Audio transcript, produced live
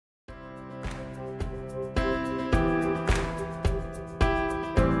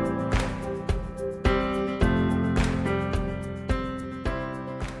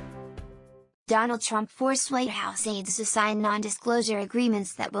Donald Trump forced White House aides to sign non-disclosure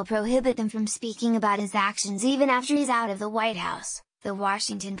agreements that will prohibit them from speaking about his actions even after he's out of the White House, The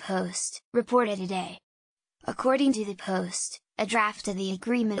Washington Post reported today. According to the Post, a draft of the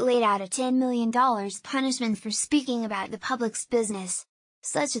agreement laid out a $10 million punishment for speaking about the public's business.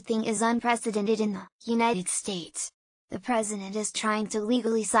 Such a thing is unprecedented in the United States. The president is trying to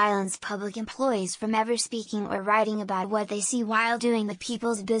legally silence public employees from ever speaking or writing about what they see while doing the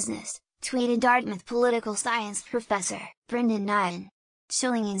people's business, tweeted Dartmouth political science professor, Brendan Nyhan.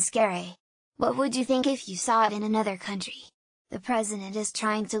 Chilling and scary. What would you think if you saw it in another country? The president is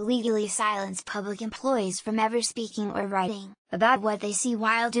trying to legally silence public employees from ever speaking or writing about what they see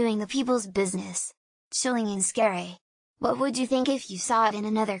while doing the people's business. Chilling and scary. What would you think if you saw it in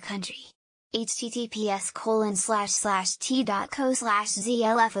another country?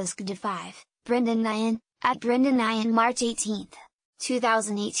 https://t.co/zlfoscd5, Brendan Nyhan, @Brendan Nyhan March 18,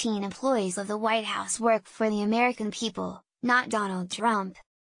 2018 Employees of the White House work for the American people, not Donald Trump.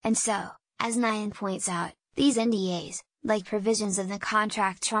 And so, as Nyhan points out, these NDAs, like provisions of the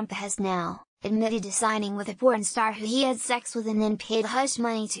contract Trump has now admitted to signing with a porn star who he had sex with and then paid hush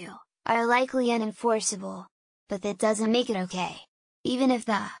money to, are likely unenforceable. But that doesn't make it okay. Even if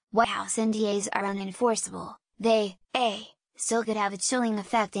the White House NDAs are unenforceable, they, A, still could have a chilling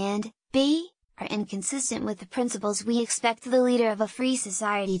effect and, B, are inconsistent with the principles we expect the leader of a free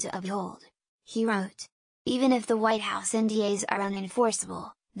society to uphold. He wrote. Even if the White House NDAs are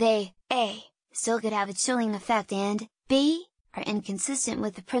unenforceable, they, A, still could have a chilling effect and, B, are inconsistent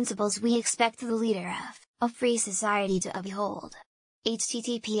with the principles we expect the leader of a free society to uphold.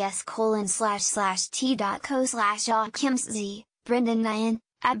 https://t.co/okimsz, Brendan Nyhan,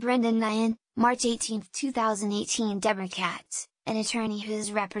 @Brendan Nyhan, March 18, 2018 Deborah Katz, an attorney who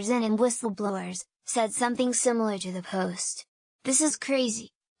has represented whistleblowers, said something similar to the Post. "This is crazy,"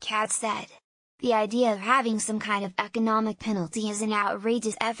 Katz said. "The idea of having some kind of economic penalty is an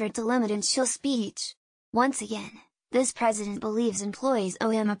outrageous effort to limit and chill speech. Once again, this president believes employees owe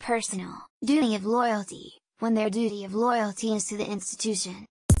him a personal duty of loyalty, when their duty of loyalty is to the institution.